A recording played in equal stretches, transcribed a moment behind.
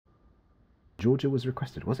Georgia was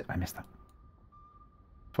requested, was it? I missed that.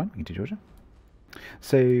 Fine, we can do Georgia.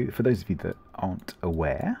 So, for those of you that aren't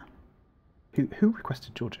aware, who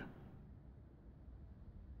requested Georgia?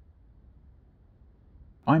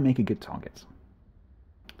 I make a good target.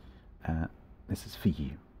 This is for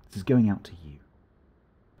you. This is going out to you.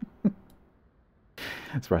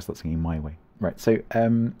 That's where I start singing My Way. Right, so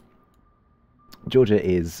Georgia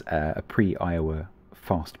is a pre-Iowa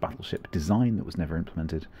fast battleship design that was never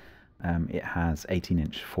implemented. It has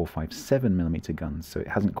 18-inch 457mm guns, so it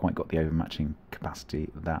hasn't quite got the overmatching capacity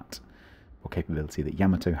or capability that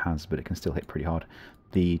Yamato has, but it can still hit pretty hard.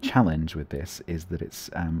 The challenge with this is that it's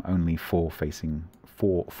only four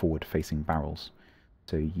forward-facing barrels,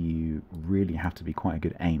 so you really have to be quite a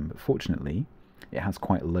good aim. But fortunately, it has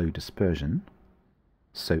quite low dispersion,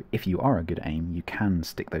 so if you are a good aim, you can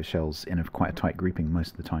stick those shells in quite a tight grouping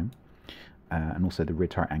most of the time. And also the rear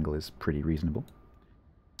turret angle is pretty reasonable.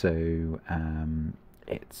 So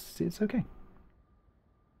it's okay.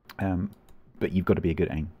 But you've got to be a good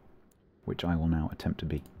aim, which I will now attempt to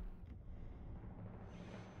be.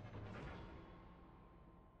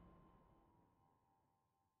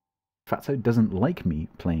 Fatso doesn't like me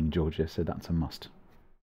playing Georgia, so that's a must.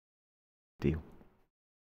 Deal.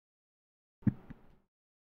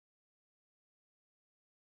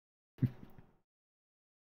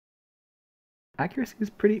 Accuracy is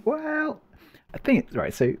pretty well. I think it's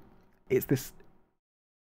right. So it's this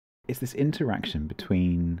interaction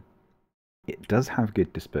between. It does have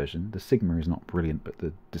good dispersion. The Sigma is not brilliant, but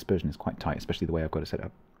the dispersion is quite tight, especially the way I've got it set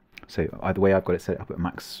up. So the way I've got it set up at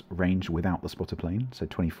max range without the spotter plane, so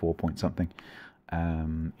 24 point something.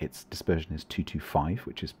 Its dispersion is 225,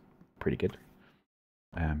 which is pretty good.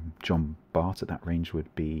 John Bart at that range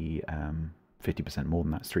would be 50% more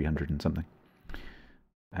than that, it's 300 and something.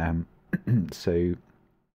 So,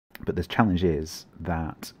 but the challenge is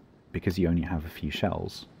that because you only have a few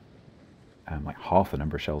shells, like half the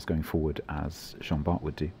number of shells going forward as Jean Bart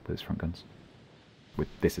would do with his front guns. With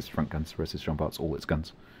this is front guns versus Jean Bart's all its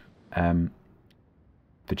guns.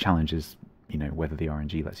 The challenge is, whether the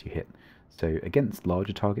RNG lets you hit. So against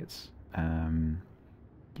larger targets,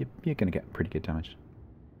 you're going to get pretty good damage.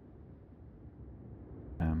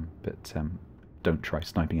 But don't try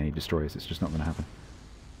sniping any destroyers; it's just not going to happen.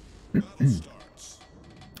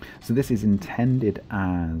 So this is intended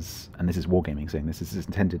as, and this is Wargaming saying this is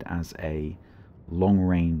intended as a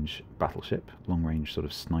long-range battleship, long-range sort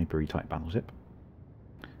of snipery type battleship.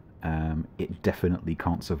 It definitely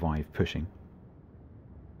can't survive pushing.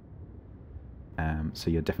 So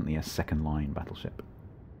you're definitely a second-line battleship.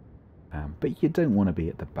 But you don't want to be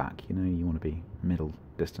at the back, you want to be middle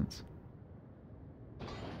distance.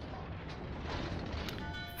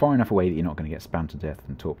 Far enough away that you're not going to get spammed to death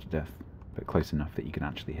and torped to death, but close enough that you can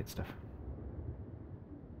actually hit stuff.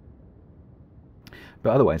 But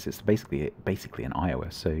otherwise, it's basically an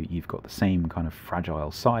Iowa, so you've got the same kind of fragile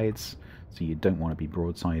sides, so you don't want to be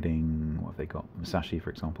broadsiding. What have they got? Musashi, for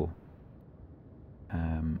example.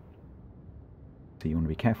 So you want to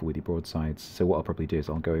be careful with your broadsides. So what I'll probably do is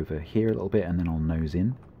I'll go over here a little bit, and then I'll nose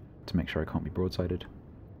in to make sure I can't be broadsided.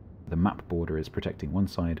 The map border is protecting one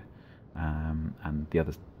side, and the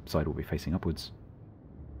other side will be facing upwards.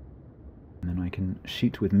 And then I can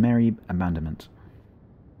shoot with merry abandonment.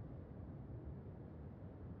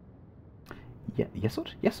 Yeah,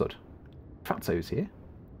 Yesod? Yesod. Fatso's here.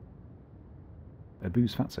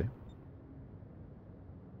 Abu's Fatso.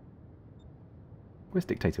 Where's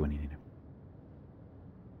Dictator when you need him?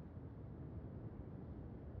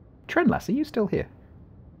 Trendlass, are you still here?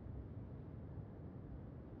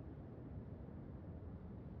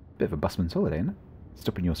 Bit of a busman's holiday, isn't it?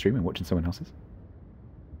 Stopping your stream and watching someone else's.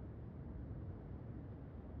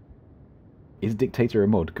 Is Dictator a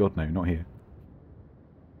mod? God, no, not here.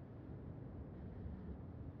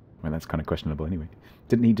 Well, that's kind of questionable anyway.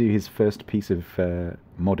 Didn't he do his first piece of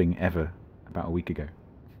modding ever about a week ago?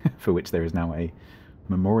 For which there is now a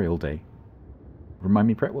Memorial Day. Remind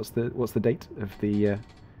me, Brett, what's the date of the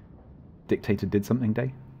Dictator did something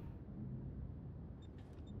day?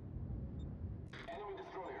 Enemy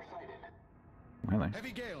destroyer sighted. Hello.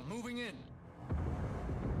 Heavy gale moving in.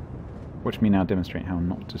 Watch me now demonstrate how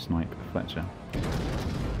not to snipe Fletcher.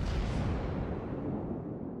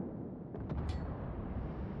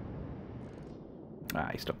 Ah,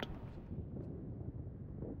 he stopped.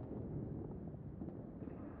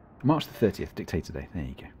 March the 30th, Dictator Day. There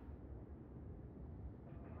you go.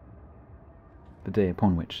 The day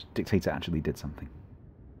upon which Dictator actually did something.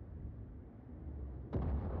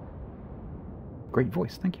 Great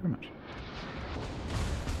voice, thank you very much.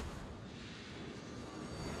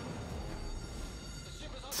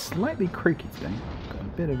 Slightly croaky today. Got a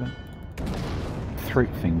bit of a throat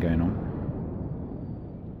thing going on.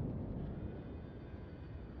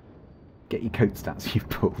 Get your coat stats you've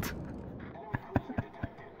pulled.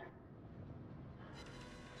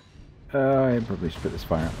 I probably should put this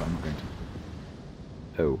fire up, but I'm not going to.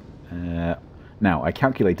 Oh. Now, I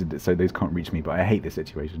calculated it so those can't reach me, but I hate this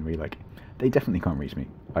situation where you're like, they definitely can't reach me.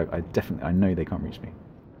 I know they can't reach me.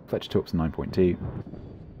 Fletcher Torp's 9.2.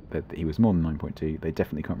 But he was more than 9.2. They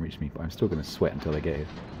definitely can't reach me, but I'm still going to sweat until they get here.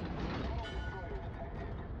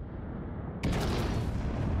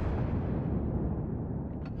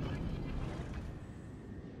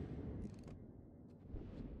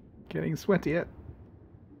 Getting sweatier.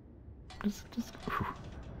 Just whew.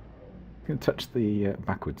 I'm going to touch the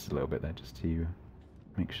backwards a little bit there, just to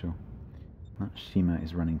make sure. That Shima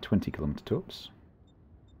is running 20km torps.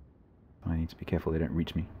 I need to be careful they don't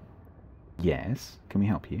reach me. Yes, can we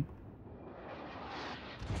help you?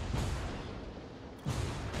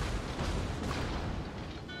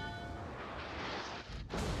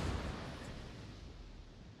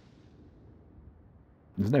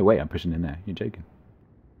 There's no way I'm pushing in there, you're joking.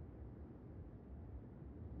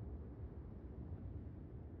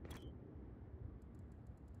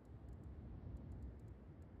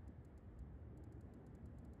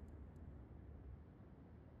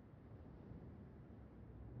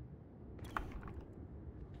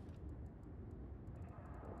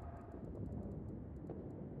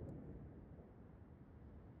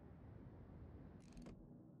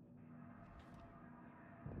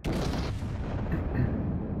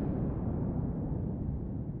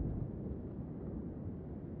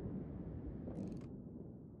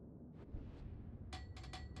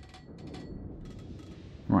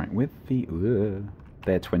 Right, with the...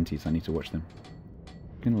 they're 20s, I need to watch them.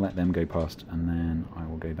 I'm going to let them go past, and then I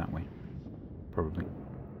will go that way. Probably.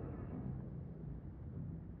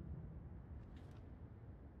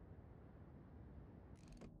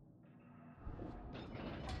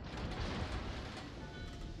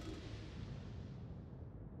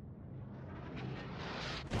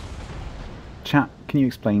 Chat, can you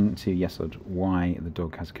explain to Yesod why the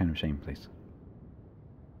dog has a cone of shame, please?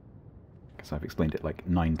 Because I've explained it like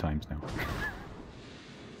 9 times now.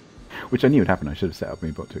 Which I knew would happen. I should have set up my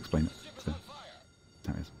bot to explain it. So,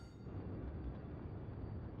 there it is.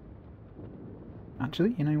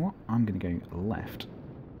 Actually, you know what? I'm going to go left.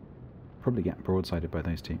 Probably get broadsided by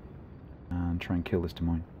those two. And try and kill this Des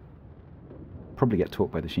Moines. Probably get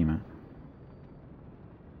torped by the Shima.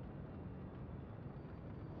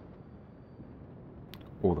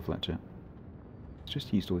 Or the Fletcher. It's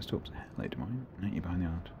just used all his torps. Hello, Des Moines. Note you behind the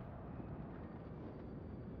island.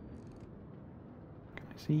 Can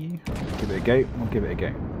I see you? Give it a go. We'll give it a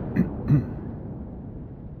go.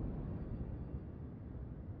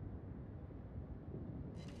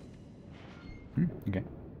 Okay.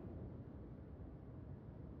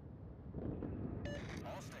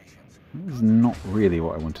 This is not really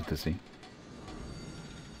what I wanted to see.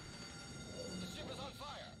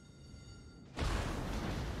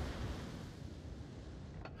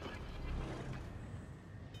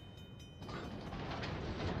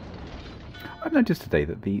 I've noticed today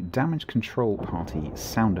that the damage control party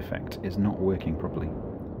sound effect is not working properly.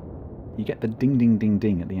 You get the ding ding ding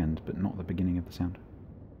ding at the end, but not the beginning of the sound.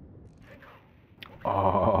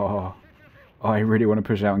 Oh, I really want to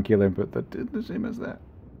push out and kill him, but the Shima's there.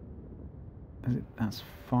 That's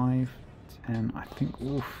 5, 10, I think.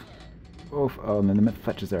 Oof. Oof. Oh, and then the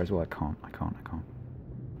Fletcher's there as well. I can't.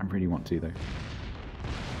 I really want to, though.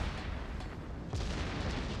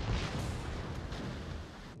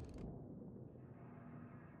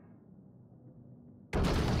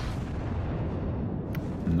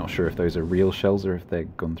 I'm not sure if those are real shells or if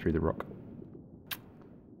they've gone through the rock.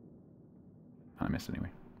 I missed anyway.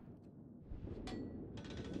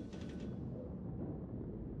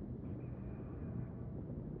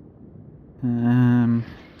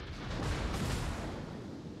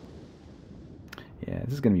 Yeah,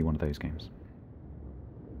 this is going to be one of those games.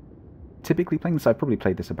 Typically playing this, I've probably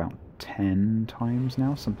played this about 10 times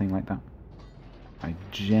now, something like that. I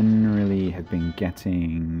generally have been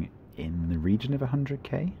getting in the region of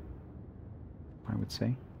 100k, I would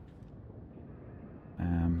say.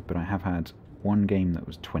 But I have had one game that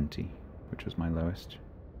was 20, which was my lowest.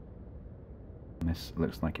 And this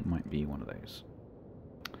looks like it might be one of those.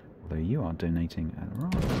 Although you are donating a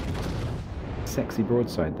rather sexy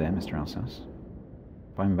broadside there, Mr. Alsace.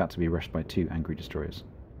 But I'm about to be rushed by 2 angry destroyers.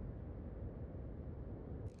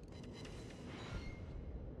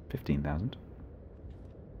 15,000.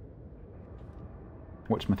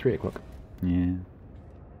 Watch my 3 o'clock. Yeah.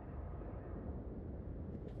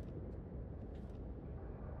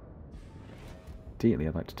 Ideally,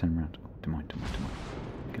 I'd like to turn around. Des Moines.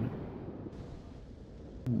 Gonna...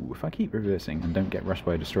 Ooh, if I keep reversing and don't get rushed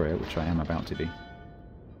by a destroyer, which I am about to be.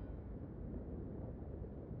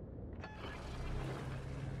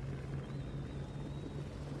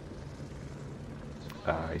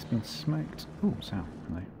 He's been smoked. Ooh, Sal,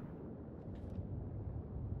 hello.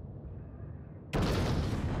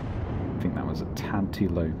 I think that was a tad too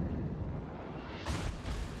low.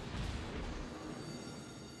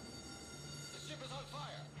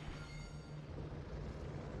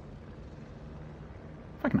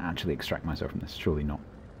 If I can actually extract myself from this, surely not.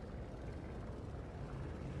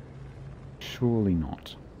 Surely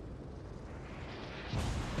not.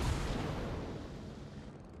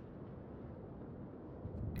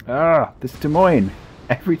 Ah, this Des Moines!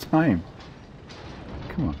 Every time!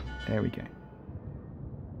 Come on, there we go.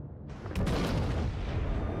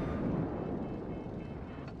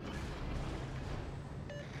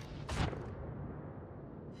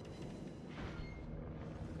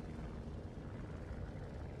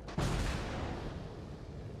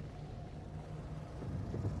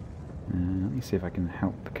 Let me see if I can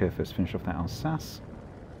help the Kurfürst finish off that Alsace.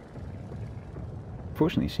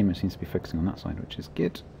 Fortunately, Shima seems to be focusing on that side, which is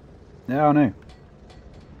good. Oh no!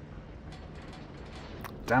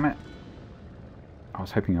 Damn it! I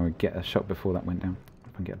was hoping I would get a shot before that went down. If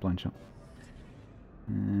I can get a blind shot.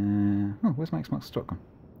 Oh, where's my X-Marks stock gone?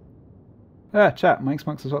 Ah, chat, my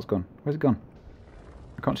X-Marks stock's gone. Where's it gone?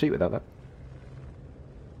 I can't cheat without that.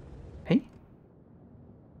 Hey?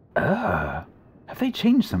 Have they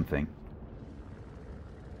changed something?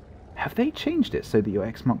 Have they changed it so that your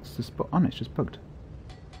X marks the spot? Oh no, it's just bugged.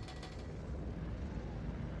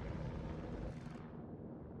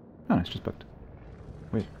 Oh no, it's just bugged.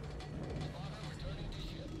 Weird.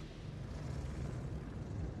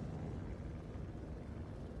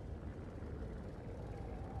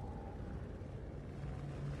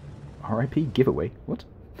 RIP giveaway? What?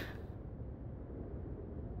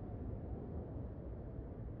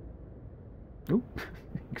 Oh,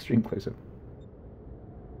 extreme close-up.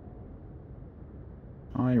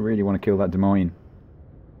 I really want to kill that Des Moines.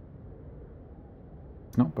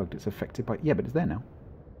 It's not bugged, it's affected by... Yeah, but it's there now.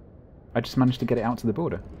 I just managed to get it out to the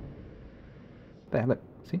border. There, look,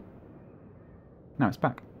 see? Now it's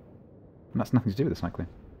back. And that's nothing to do with the cyclone.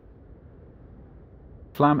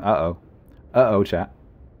 Flam... Uh-oh. Uh-oh, chat.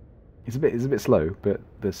 It's a bit slow, but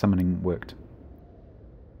the summoning worked.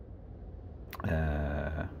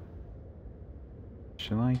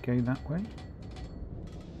 Shall I go that way?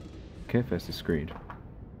 Kurfürst is screwed.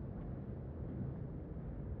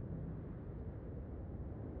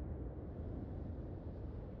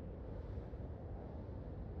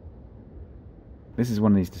 This is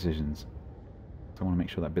one of these decisions. So I want to make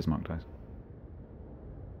sure that Bismarck dies.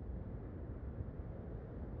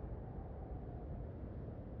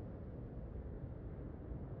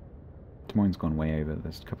 Des Moines' gone way over.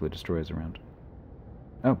 There's a couple of destroyers around.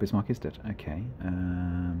 Oh, Bismarck is dead. Okay.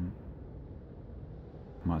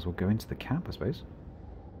 Might as well go into the camp, I suppose.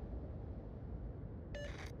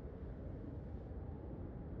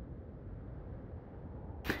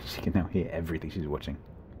 She can now hear everything she's watching.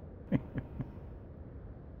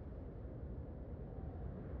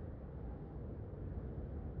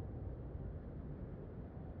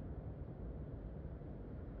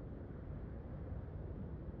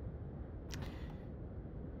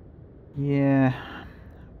 Yeah, I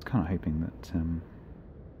was kind of hoping that.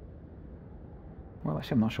 Well,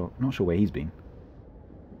 actually, I'm not sure where he's been.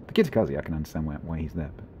 The Kitakazi, I can understand why he's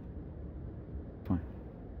there, but fine.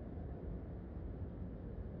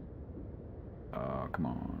 Oh, come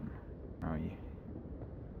on. Where are you?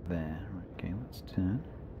 There. Right, okay, let's turn.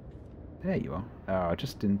 There you are. Oh, I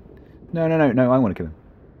just didn't... No, I want to kill him.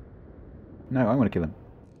 No, I want to kill him.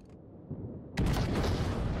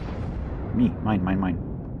 Me.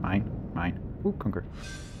 Mine. Ooh, conquer.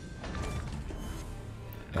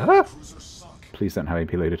 Ah! Please don't have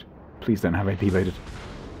AP loaded. Please don't have AP loaded.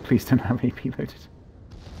 Please don't have AP loaded.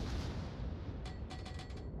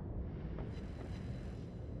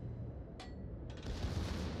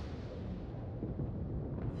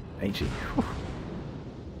 HE. Whew.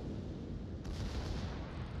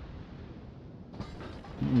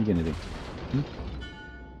 What are you gonna do?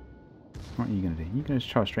 What are you gonna do? You're gonna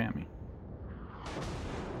just charge straight at me.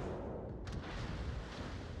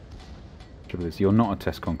 Trouble is, you're not a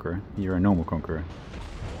test conqueror. You're a normal conqueror.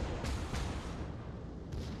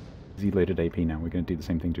 Z loaded AP now. We're going to do the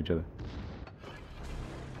same thing to each other.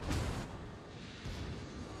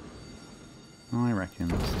 I reckon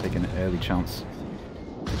let's take an early chance.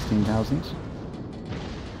 16,000.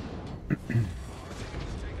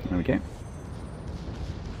 There we go.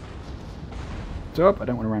 Stop! I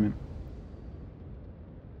don't want to ram him.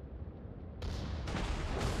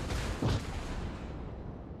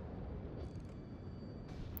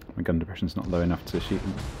 My gun depression's not low enough to shoot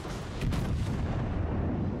them.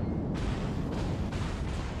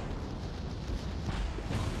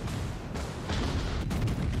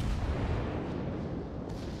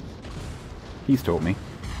 He's taught me.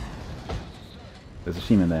 There's a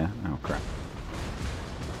Shima there. Oh crap.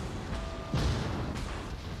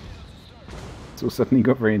 It's all suddenly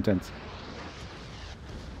got very intense.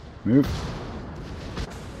 Move.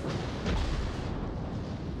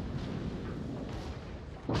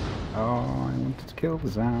 Oh, I wanted to kill the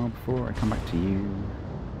Zao before I come back to you.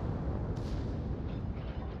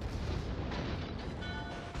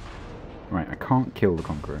 Right, I can't kill the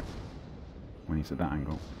Conqueror when he's at that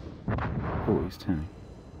angle. Oh, he's turning.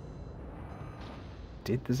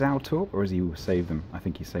 Did the Zao talk, or has he saved them? I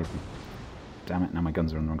think he saved them. Damn it, now my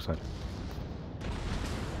guns are on the wrong side.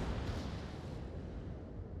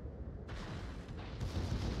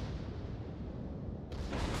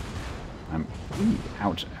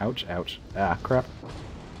 Ouch, ouch, ouch. Ah, crap.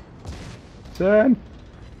 Turn!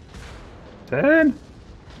 Turn!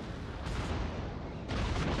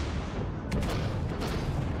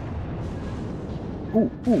 Ooh,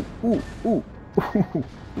 ooh, ooh, ooh, ooh,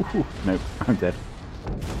 ooh. Nope, I'm dead.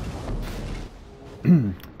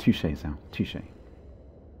 Touche, Zao, touche.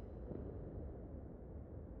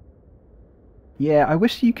 Yeah, I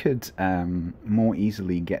wish you could more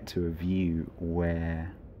easily get to a view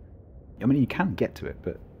where... I mean, you can get to it,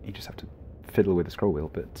 but you just have to fiddle with the scroll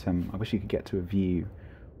wheel. But I wish you could get to a view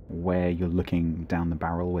where you're looking down the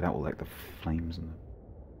barrel without all like the flames and the...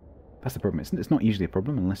 That's the problem. It's not usually a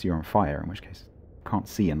problem unless you're on fire, in which case you can't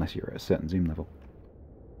see unless you're at a certain zoom level.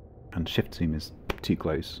 And shift zoom is too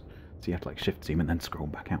close, so you have to like shift zoom and then scroll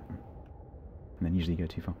back out, and then usually go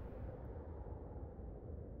too far.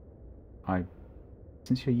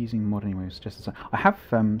 Since you're using mod anyway, it's just I have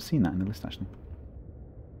seen that in the list actually.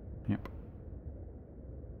 Yep.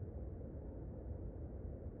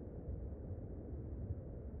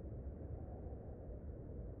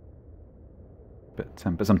 But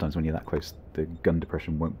sometimes when you're that close, the gun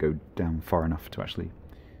depression won't go down far enough to actually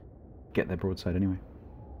get their broadside anyway.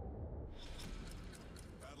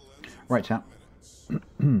 Right, chat.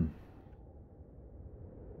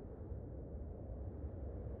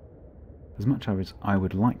 As much as I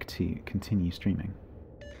would like to continue streaming,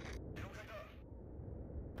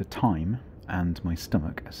 the time and my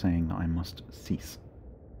stomach are saying that I must cease.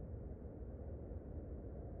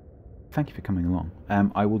 Thank you for coming along.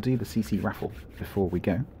 I will do the CC raffle before we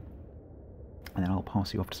go, and then I'll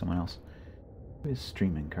pass you off to someone else who is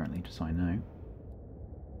streaming currently, just so I know.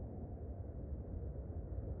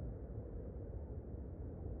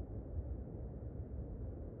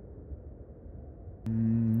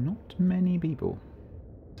 Not many people.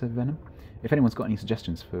 So Venom. If anyone's got any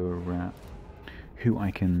suggestions for who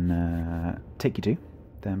I can take you to,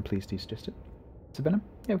 then please do suggest it. So Venom?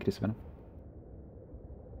 Yeah, we could do Venom.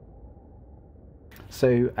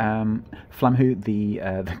 So Flamhu,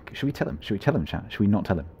 should we tell him? Should we tell him, chat? Should we not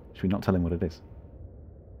tell him? Should we not tell him what it is?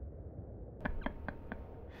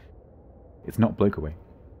 It's not Blokeaway.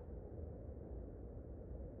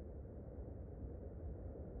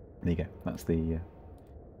 There you go. That's the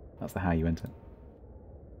how you enter.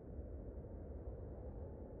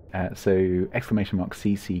 So exclamation mark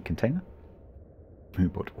CC container.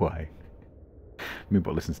 Moobot, why?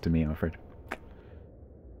 Moobot listens to me, I'm afraid.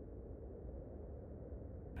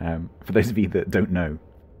 For those of you that don't know,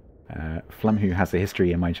 Flamhu has a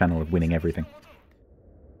history in my channel of winning everything.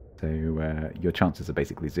 So your chances are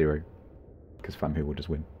basically 0, because Flamhu will just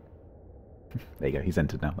win. There you go, he's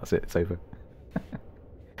entered now, that's it, it's over.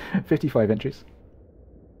 55 entries.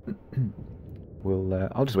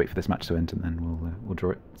 I'll just wait for this match to end and then we'll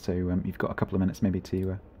draw it. So you've got a couple of minutes maybe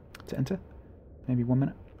to enter, maybe 1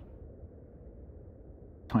 minute.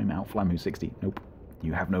 Time out, Flamhu 60. Nope,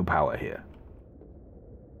 you have no power here.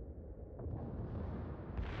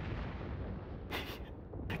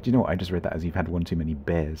 Do you know what? I just read that as you've had one too many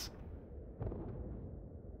bears.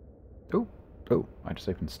 Oh, I just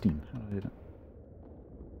opened Steam. How did I do that?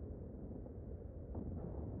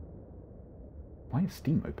 Why is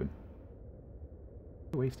Steam open?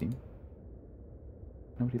 Go away, Steam.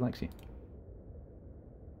 Nobody likes you.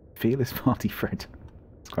 Fearless Party Fred.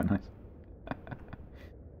 It's quite nice.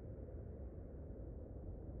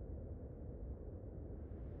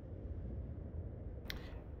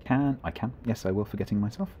 I can. Yes, I will, forgetting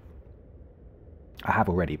myself. I have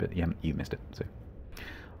already, but you missed it, so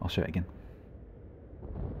I'll show it again.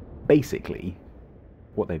 Basically,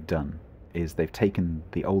 what they've done is they've taken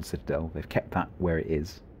the old Citadel, they've kept that where it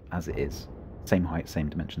is, as it is. Same height, same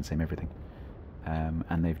dimension, same everything.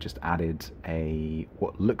 And they've just added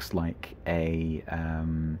what looks like a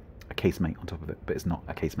a casemate on top of it, but it's not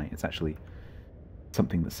a casemate. It's actually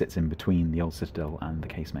something that sits in between the old citadel and the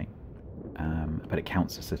casemate. But it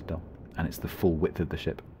counts as citadel, and it's the full width of the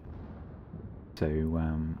ship. So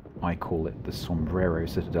I call it the Sombrero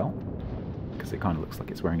Citadel, because it kind of looks like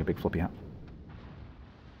it's wearing a big floppy hat.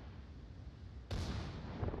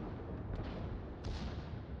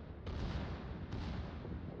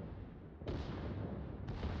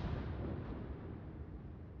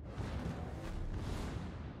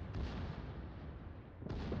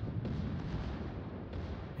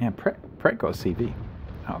 Yeah, Pret got a CV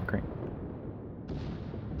out of a crate.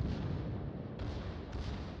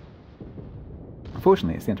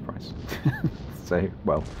 Unfortunately, it's the Enterprise. So,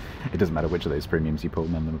 well, it doesn't matter which of those premiums you pull,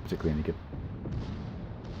 none of them are particularly any good.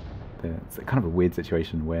 It's kind of a weird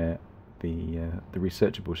situation where the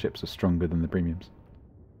researchable ships are stronger than the premiums.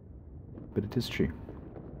 But it is true.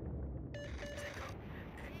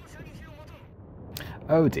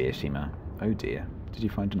 Oh dear, Shima. Oh dear. Did you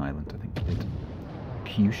find an island? I think you did.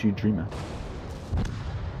 Kyushu Dreamer.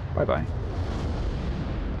 Bye-bye.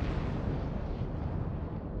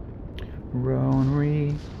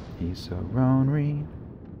 Ronri, he's so Ronri.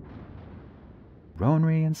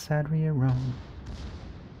 Ronri and Sadri are Ron.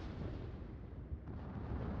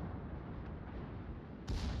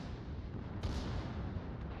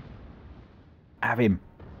 Have him!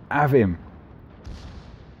 Have him!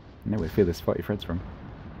 I know where Fearless Fighty Fred's from.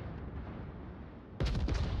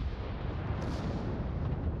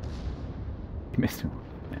 You missed him.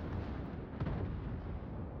 Yeah.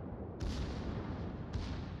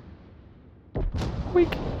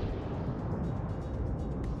 Weak.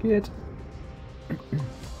 Good.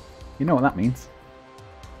 You know what that means.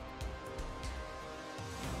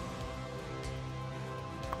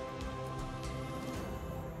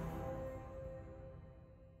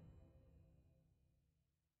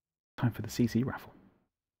 Time for the CC raffle.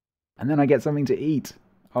 And then I get something to eat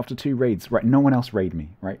after 2 raids. Right, no one else raid me,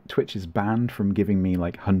 right? Twitch is banned from giving me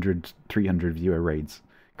like 100, 300 viewer raids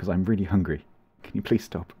because I'm really hungry. Can you please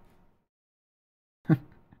stop?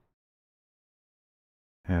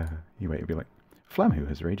 You wait, you'll be like, Flamhu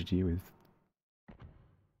has raided you with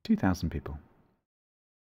 2,000 people.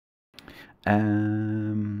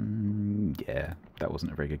 Yeah, that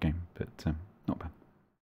wasn't a very good game, but not bad.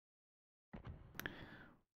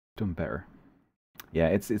 Done better. Yeah,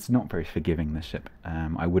 it's not very forgiving, this ship.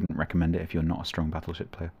 I wouldn't recommend it if you're not a strong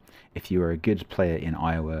battleship player. If you are a good player in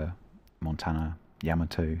Iowa, Montana,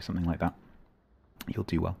 Yamato, something like that, you'll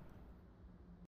do well.